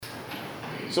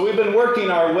So we've been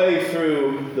working our way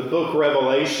through the book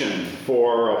Revelation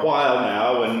for a while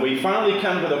now, and we finally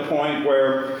come to the point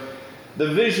where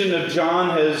the vision of John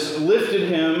has lifted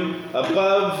him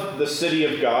above the city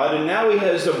of God, and now he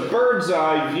has a bird's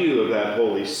eye view of that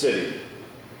holy city.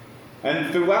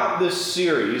 And throughout this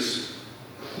series,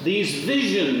 these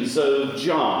visions of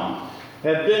John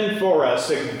have been for us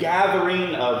a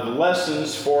gathering of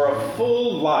lessons for a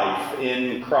full life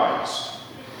in Christ.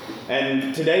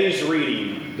 And today's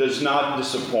reading does not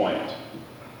disappoint.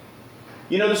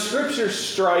 You know, the scriptures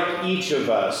strike each of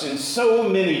us in so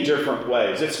many different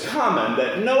ways. It's common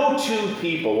that no two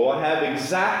people will have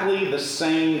exactly the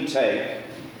same take.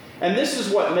 And this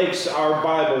is what makes our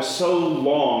Bible so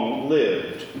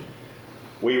long-lived.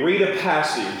 We read a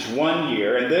passage one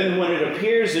year, and then when it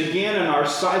appears again in our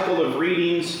cycle of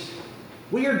readings,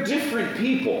 we are different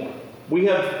people. We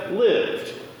have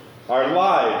lived. Our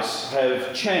lives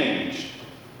have changed.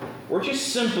 We're just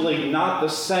simply not the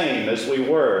same as we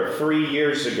were 3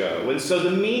 years ago. And so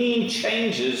the meaning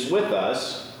changes with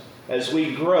us as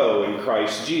we grow in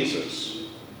Christ Jesus.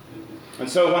 And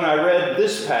so when I read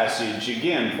this passage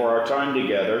again for our time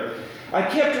together, I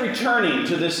kept returning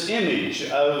to this image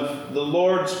of the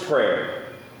Lord's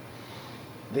Prayer.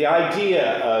 The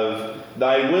idea of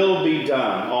 "Thy will be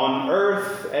done on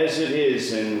earth as it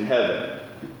is in heaven."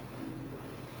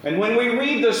 And when we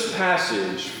read this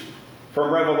passage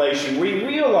from Revelation, we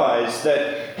realize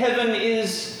that heaven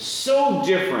is so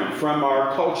different from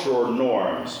our cultural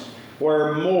norms,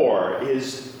 where more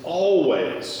is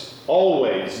always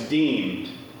deemed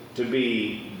to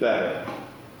be better.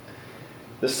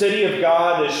 The city of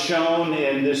God, as shown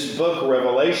in this book,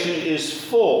 Revelation, is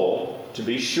full, to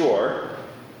be sure,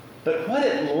 but what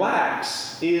it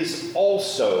lacks is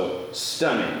also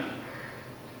stunning.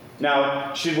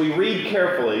 Now, should we read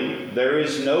carefully, there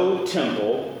is no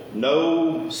temple,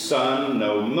 no sun,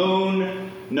 no moon,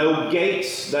 no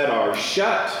gates that are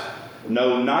shut,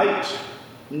 no night,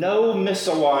 no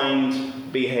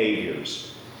misaligned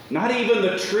behaviors. Not even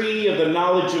the tree of the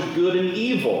knowledge of good and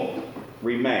evil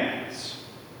remains.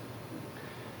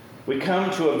 We come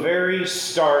to a very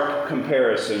stark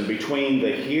comparison between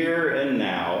the here and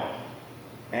now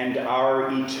and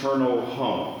our eternal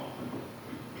home.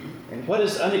 And what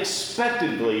is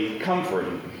unexpectedly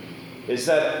comforting is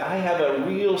that I have a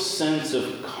real sense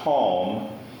of calm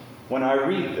when I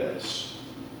read this.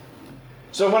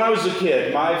 So when I was a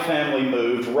kid, my family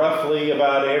moved roughly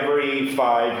about every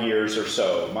 5 years or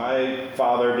so. My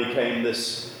father became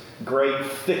this great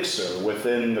fixer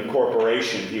within the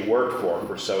corporation he worked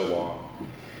for so long.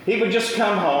 He would just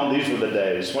come home, these were the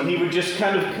days, when he would just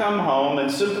kind of come home and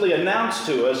simply announce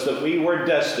to us that we were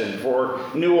destined for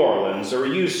New Orleans or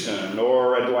Houston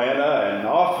or Atlanta, and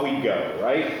off we'd go,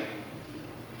 right?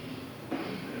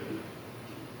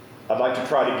 I'd like to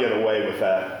try to get away with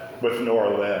that with New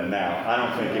Orleans now. I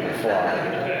don't think it would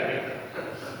fly.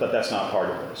 But that's not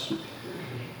part of this.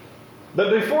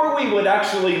 But before we would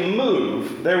actually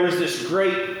move, there was this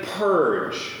great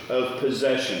purge of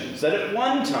possessions that at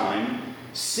one time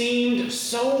seemed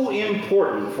so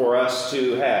important for us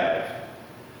to have.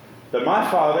 But my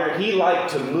father, he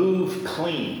liked to move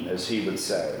clean, as he would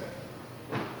say.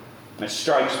 It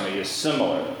strikes me as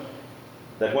similar,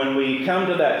 that when we come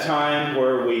to that time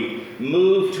where we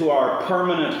move to our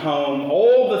permanent home,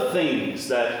 all the things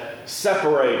that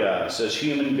separate us as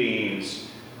human beings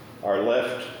are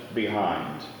left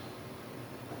behind.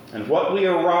 And what we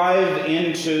arrive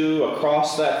into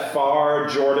across that far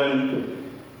Jordan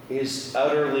is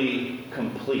utterly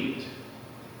complete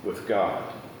with God.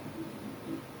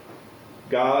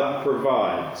 God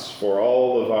provides for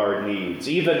all of our needs,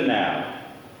 even now.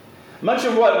 Much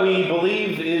of what we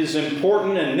believe is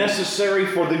important and necessary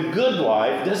for the good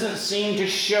life doesn't seem to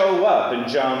show up in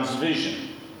John's vision.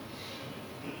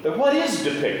 But what is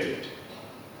depicted?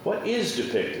 What is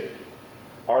depicted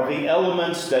are the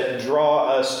elements that draw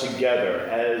us together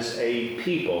as a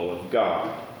people of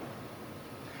God.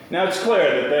 Now, it's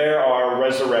clear that there are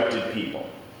resurrected people,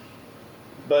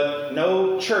 but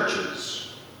no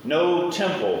churches, no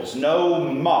temples, no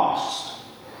mosques,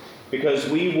 because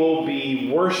we will be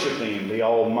worshiping the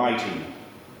Almighty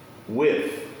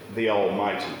with the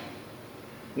Almighty.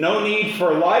 No need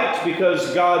for light,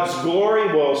 because God's glory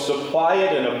will supply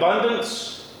it in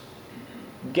abundance.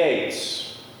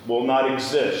 Gates will not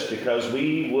exist, because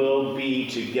we will be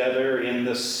together in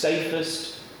the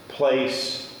safest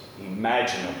place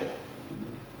imaginable.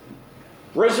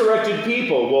 Resurrected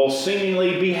people will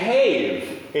seemingly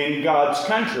behave in God's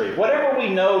country. Whatever we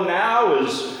know now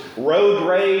is road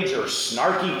rage or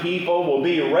snarky people will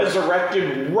be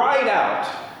resurrected right out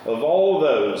of all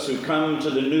those who come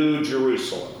to the New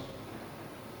Jerusalem.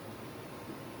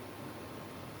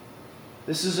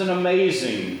 This is an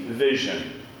amazing vision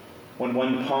when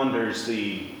one ponders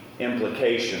the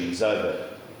implications of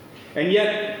it. And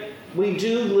yet, we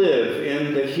do live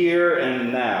in the here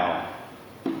and now.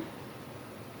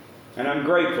 And I'm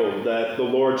grateful that the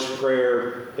Lord's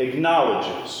Prayer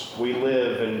acknowledges we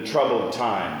live in troubled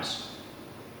times,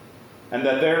 and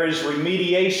that there is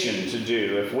remediation to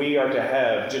do if we are to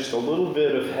have just a little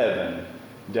bit of heaven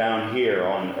down here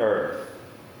on earth.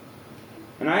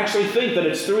 And I actually think that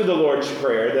it's through the Lord's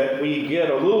Prayer that we get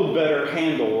a little better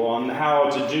handle on how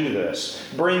to do this.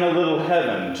 Bring a little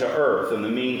heaven to earth in the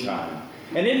meantime.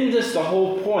 And isn't this the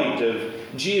whole point of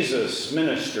Jesus'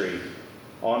 ministry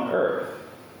on earth?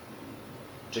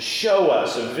 To show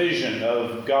us a vision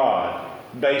of God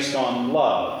based on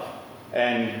love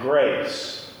and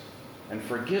grace and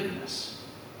forgiveness.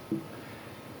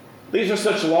 These are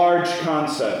such large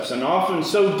concepts and often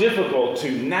so difficult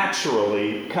to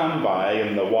naturally come by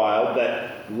in the wild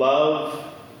that love,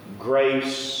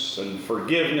 grace, and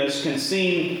forgiveness can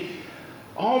seem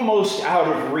almost out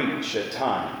of reach at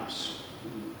times.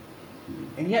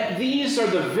 And yet these are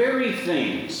the very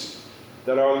things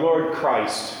that our Lord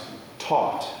Christ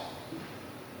taught.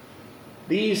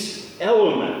 These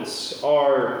elements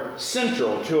are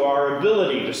central to our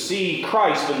ability to see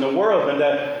Christ in the world and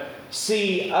to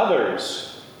see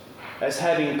others as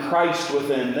having Christ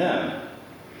within them.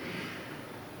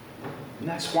 And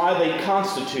that's why they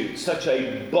constitute such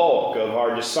a bulk of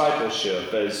our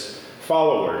discipleship as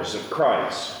followers of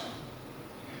Christ.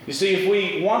 You see, if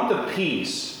we want the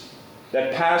peace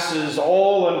that passes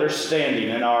all understanding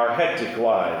in our hectic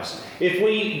lives, if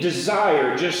we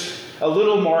desire just a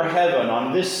little more heaven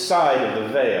on this side of the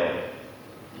veil,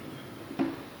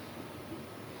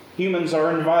 humans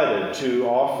are invited to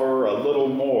offer a little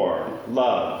more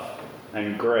love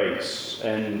and grace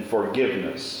and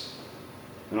forgiveness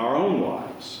in our own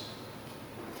lives.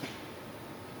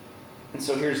 And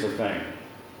so here's the thing.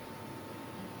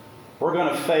 We're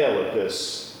going to fail at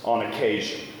this on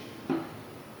occasion.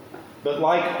 But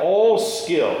like all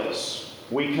skills,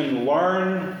 we can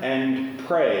learn and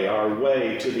pray our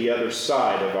way to the other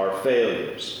side of our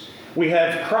failures. We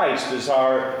have Christ as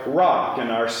our rock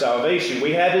and our salvation.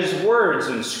 We have His words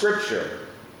in Scripture.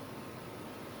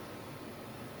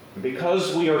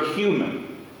 Because we are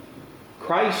human,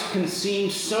 Christ can seem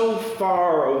so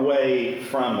far away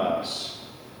from us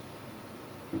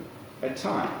at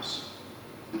times.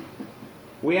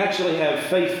 We actually have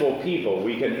faithful people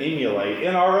we can emulate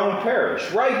in our own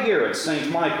parish, right here at St.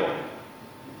 Michael.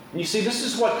 And you see, this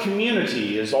is what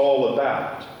community is all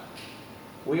about.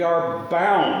 We are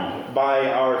bound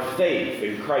by our faith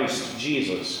in Christ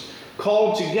Jesus,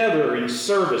 called together in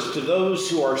service to those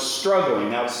who are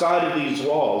struggling outside of these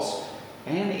walls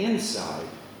and inside,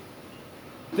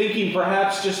 thinking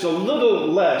perhaps just a little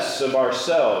less of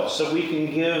ourselves so we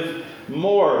can give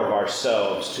more of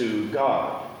ourselves to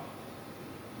God.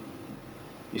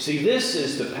 You see, this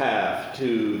is the path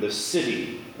to the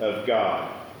city of God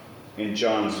in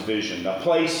John's vision, a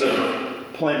place of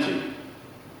plenty,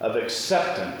 of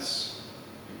acceptance,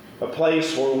 a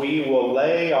place where we will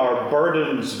lay our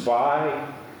burdens by,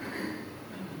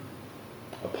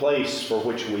 a place for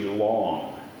which we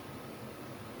long,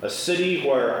 a city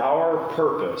where our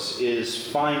purpose is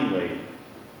finally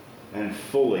and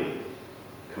fully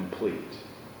complete.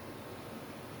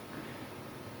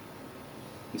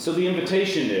 And so the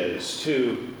invitation is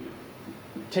to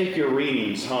take your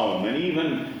readings home and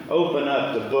even open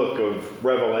up the book of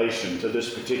Revelation to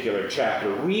this particular chapter.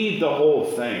 Read the whole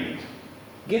thing.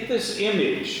 Get this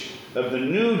image of the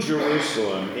New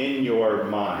Jerusalem in your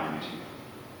mind.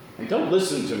 And don't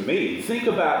listen to me. Think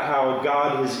about how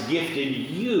God has gifted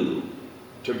you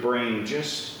to bring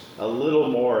just a little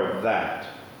more of that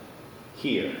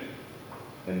here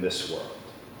in this world.